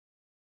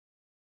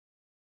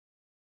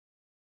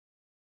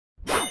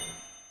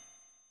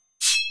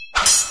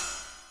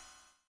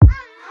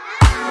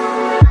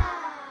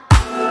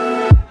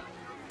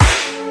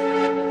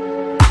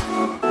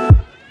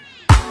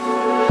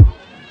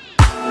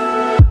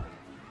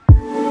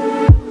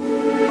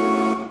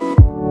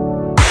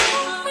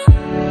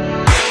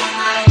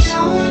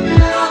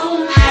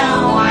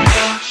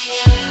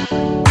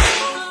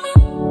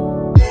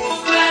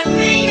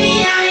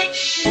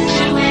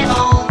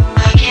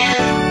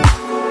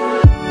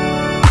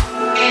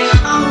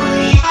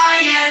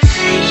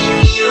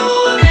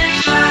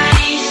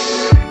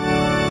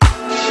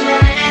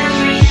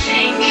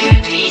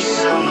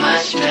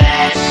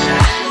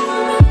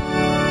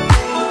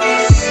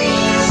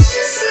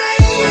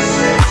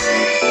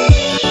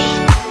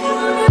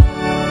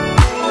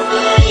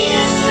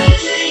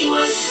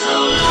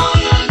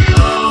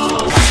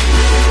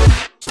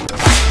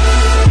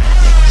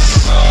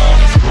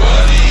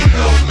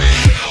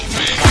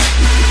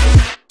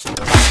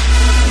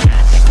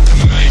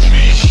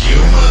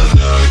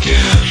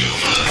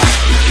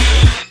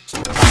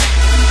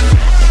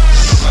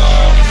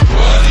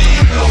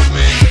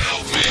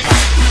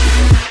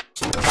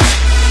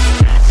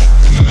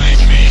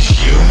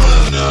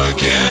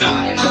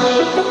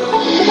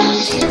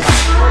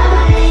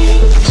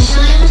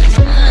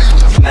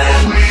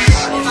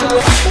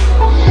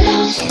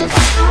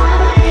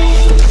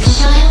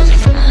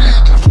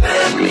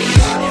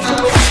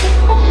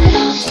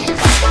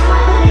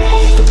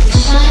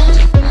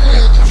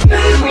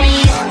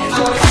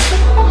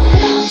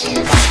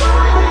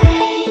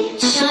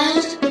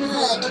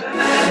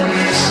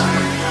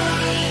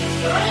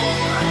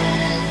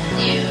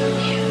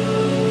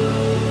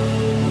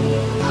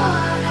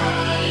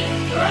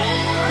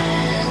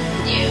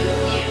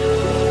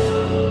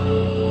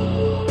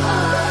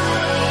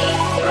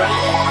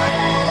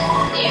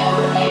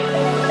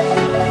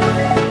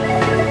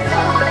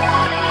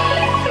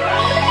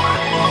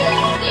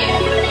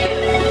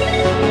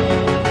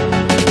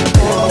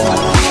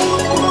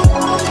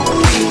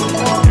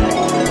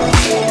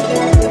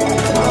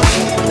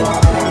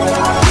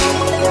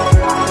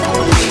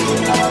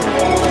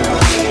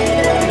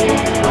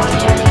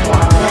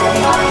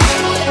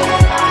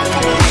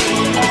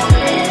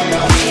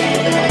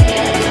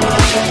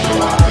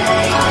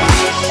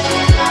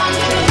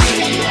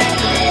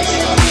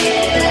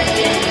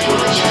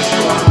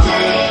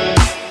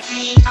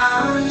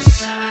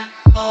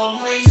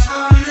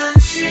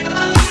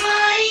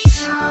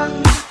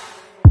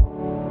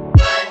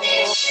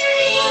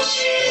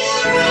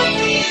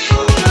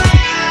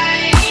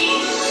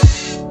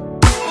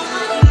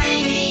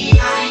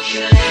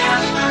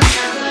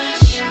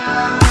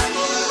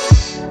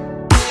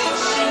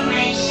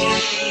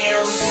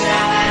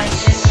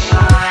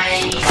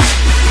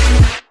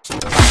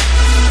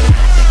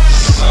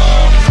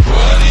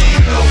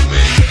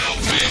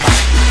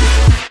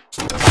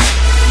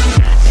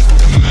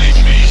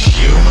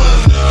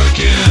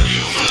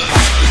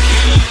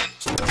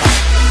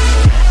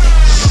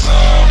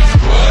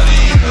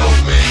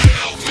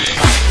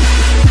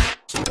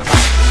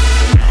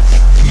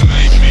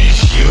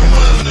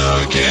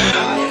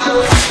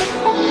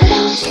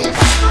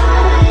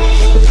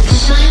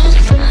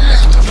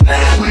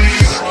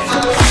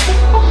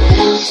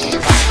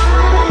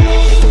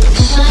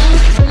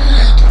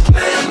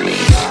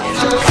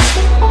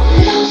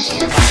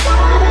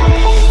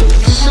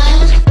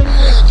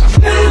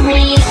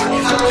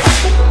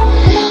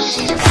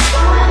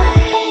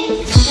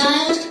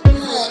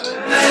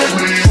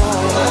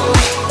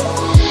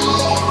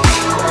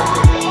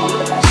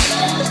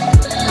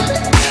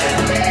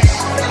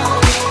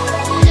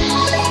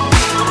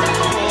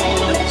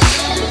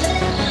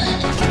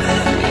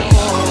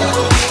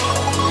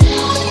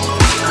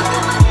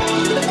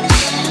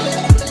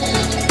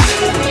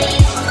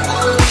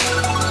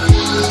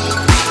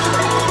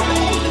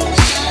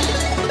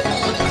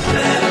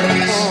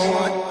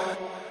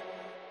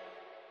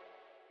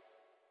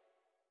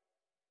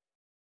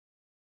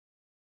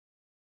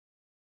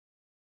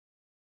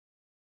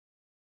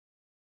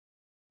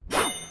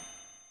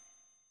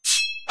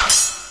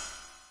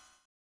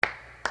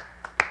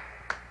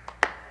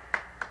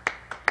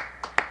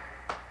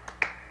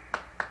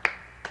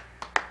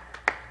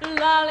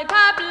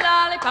Lollipop,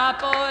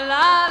 lollipop, oh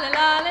lolly,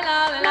 lolly,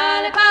 lolly,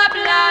 lollipop,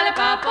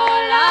 lollipop, oh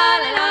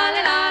lolly,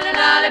 lolly, lolly,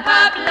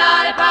 lollipop,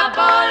 lollipop,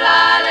 oh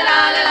lolly,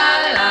 lolly,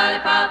 lolly,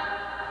 lollipop.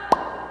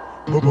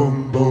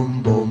 Boom,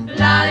 boom, boom.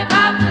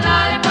 Lollipop,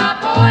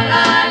 lollipop, oh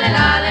lolly,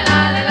 lolly,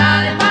 lolly,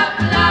 lollipop,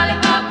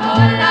 lollipop,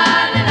 oh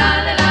lolly,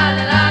 lolly,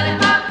 lolly,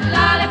 lollipop,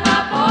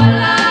 lollipop, oh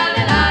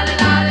lolly, lolly,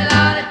 lolly,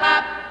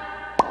 lollipop.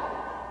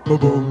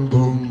 Boom,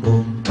 boom,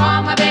 boom.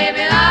 Call my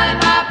baby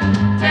lollipop,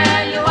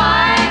 tell you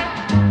why.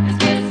 His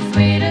kiss is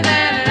sweeter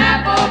than an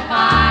apple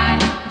pie.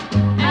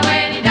 And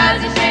when he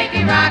does his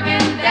shaky rock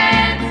and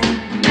dance,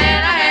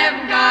 man, I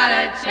haven't got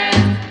a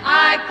chance.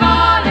 I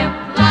call him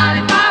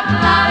lollipop,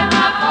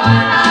 lollipop, oh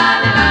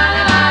lolly,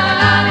 lolly, lolly,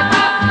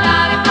 lollipop,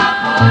 lollipop,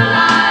 oh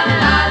lolly,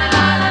 lolly,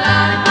 lolly,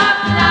 lollipop,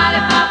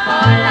 lollipop,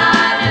 oh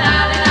lolly,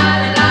 lolly,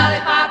 lolly,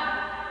 lollipop.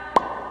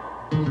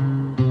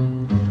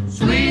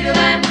 Sweeter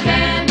than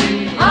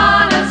candy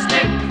on a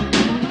stick,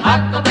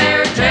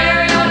 huckleberry,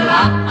 cherry, or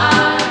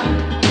lime.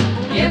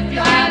 If you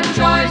had a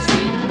choice,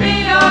 he'd be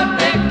your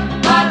pick,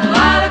 but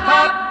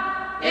lollipop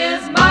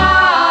is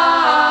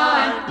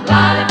mine.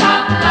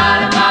 Lollipop,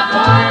 lollipop,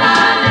 oh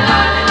lolly,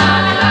 lolly,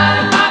 lolly,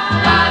 lollipop,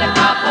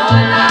 lollipop, oh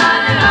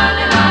lolly,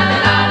 lolly, lolly,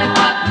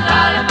 lollipop,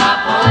 lollipop,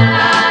 oh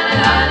lolly,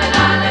 lolly,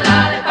 lolly,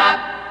 lollipop.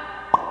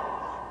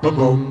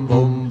 Boom,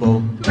 boom,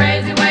 boom.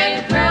 Crazy way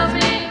it thrills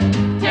me,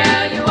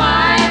 tell you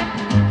why.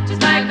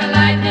 Just like the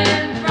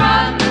lightning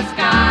from the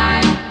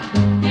sky.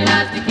 He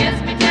loves to kiss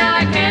me till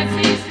I can't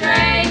see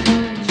straight.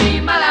 Gee,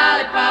 my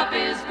lollipop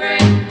is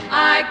great.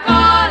 I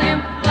call him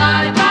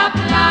lollipop,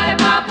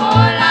 lollipop,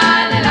 oh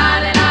lolly,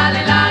 lolly,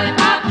 lolly,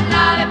 lollipop,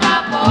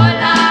 lollipop, oh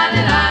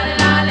lolly, lolly,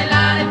 lolly,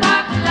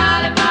 lollipop,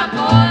 lollipop,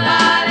 oh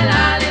lolly,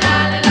 lolly,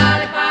 lolly,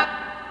 lollipop.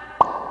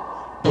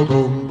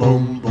 Boom,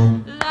 boom, boom.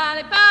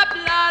 Lollipop,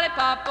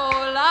 lollipop, oh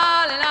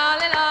lolly,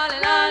 lolly, lolly,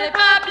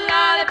 lollipop,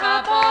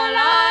 lollipop, oh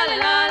lolly,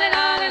 lolly,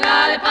 lolly,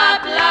 lollipop,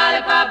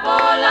 lollipop, oh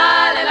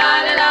lolly,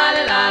 lolly,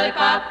 lolly,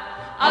 lollipop,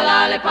 a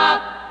lollipop.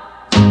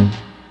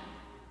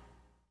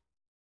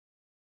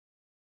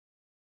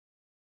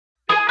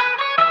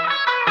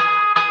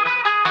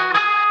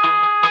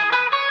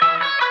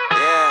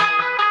 Yeah.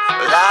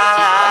 La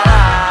la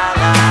la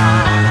la.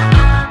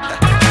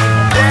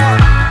 Yeah.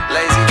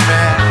 Lazy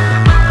fan.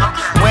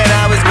 When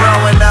I was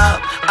growing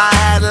up, I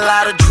had a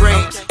lot of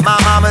dreams. My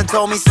mama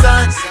told me,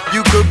 son,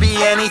 you could be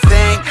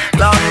anything,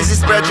 long as you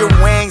spread your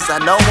wings. I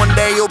know one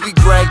day you'll be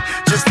great.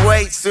 Just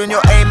wait, soon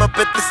you'll aim up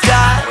at the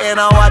sky, and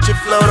I'll watch it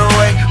float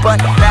away.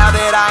 But now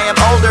that I am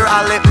older,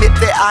 I'll admit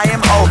that I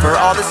am over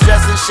all the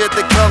stress and shit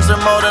that comes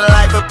from holding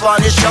life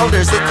upon your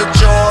shoulders. It's a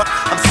chore,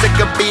 I'm sick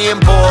of being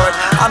bored.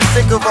 I'm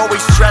sick of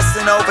always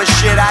stressing over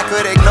shit I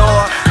could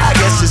ignore. I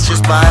guess it's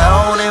just my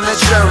own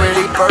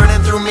immaturity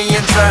burning through me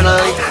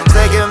internally.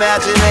 Take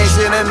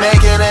imagination and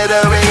making it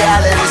a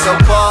reality. So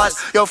pause,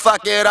 yo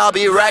fuck it, I'll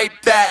be right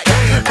back.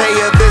 Pay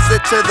a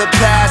visit to the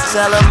past,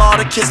 tell them all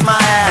to kiss my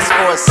ass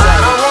for a second. I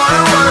don't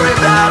wanna worry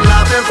about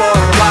nothing for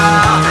a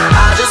while.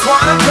 I just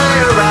wanna play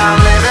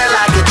around, living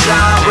like a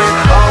child, with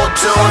old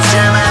tunes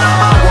jamming on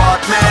my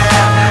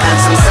Walkman, and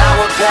some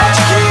Sour Patch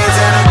Kids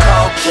and a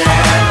Coke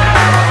can.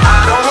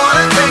 I don't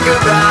wanna think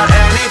about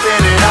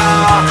anything at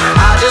all.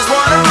 I just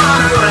wanna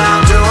run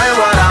around doing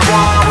what I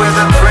want, with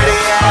a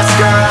pretty ass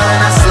girl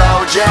and a slow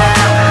jam,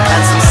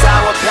 and some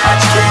Sour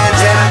Patch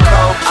Kids and a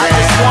Coke can. I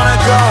just wanna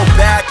go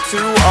back to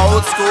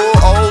old school,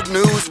 old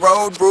news,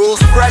 road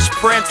rules, fresh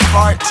prints,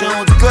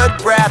 cartoons, good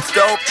raps,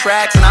 dope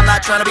tracks. And I'm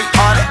not trying to be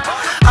on it,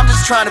 I'm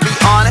just trying to be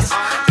honest.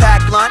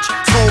 Pack lunch,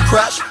 school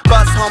crush,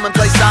 bus home and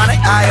play Sonic.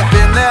 I have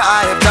been there,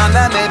 I have done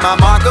that, made my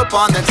mark up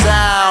on the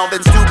town.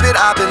 Been stupid,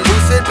 I've been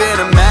lucid, been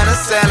a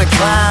menace and a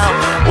clown.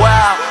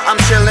 Wow, I'm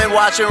chillin',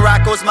 watching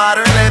Rockwell's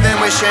Modern Living,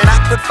 wishing I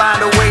could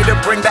find a way to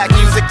bring back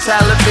music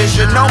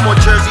television. No more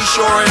Jersey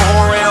Shore and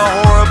whoring or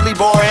horribly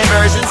boring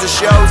versions of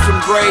shows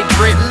from Great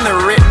Britain. They're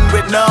written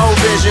with no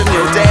vision.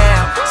 Yo,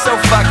 damn, so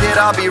fuck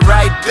it, I'll be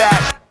right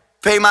back.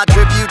 Pay my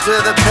tribute to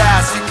the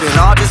past. You can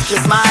all just kiss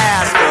my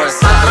ass for a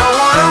second. I don't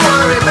wanna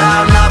worry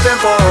about nothing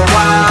for a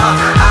while.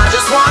 I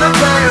just wanna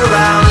play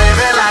around,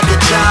 living like a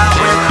child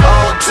with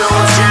old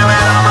tunes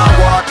jamming on my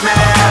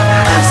Walkman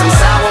and some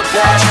Sour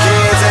Patch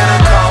Kids and a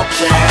Coke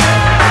can.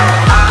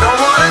 I don't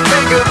wanna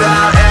think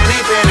about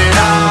anything at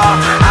all.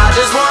 I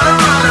just wanna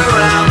run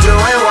around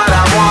doing what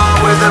I want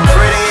with a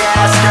pretty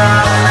ass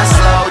girl and a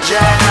slow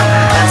jam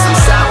and some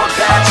Sour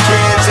Patch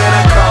Kids and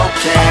a Coke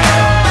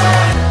can.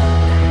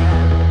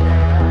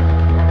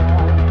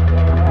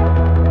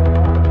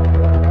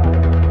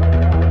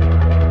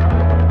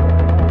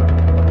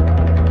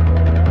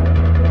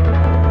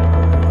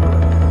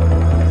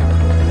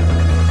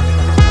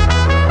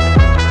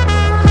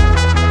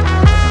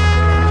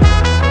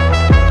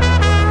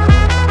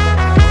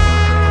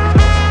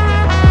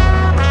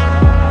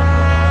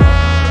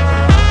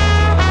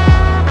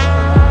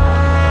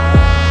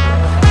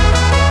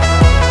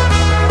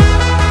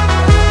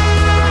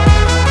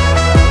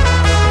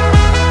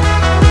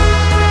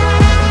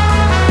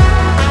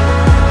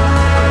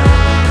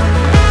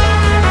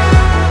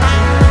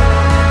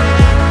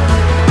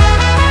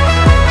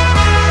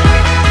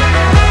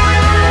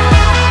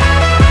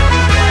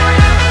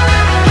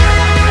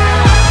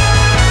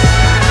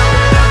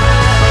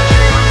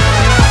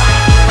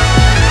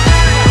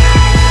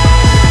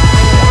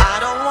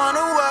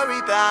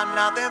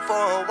 Nothing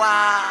for a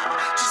while,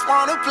 just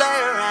wanna play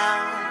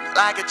around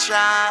like a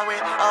child with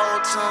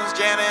old tunes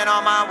jamming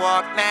on my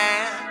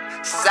Walkman,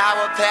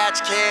 Sour Patch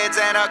Kids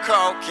and a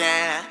Coke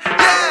can.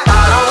 Yeah.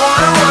 I don't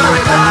wanna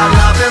worry about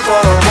nothing for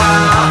a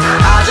while,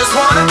 I just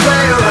wanna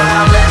play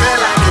around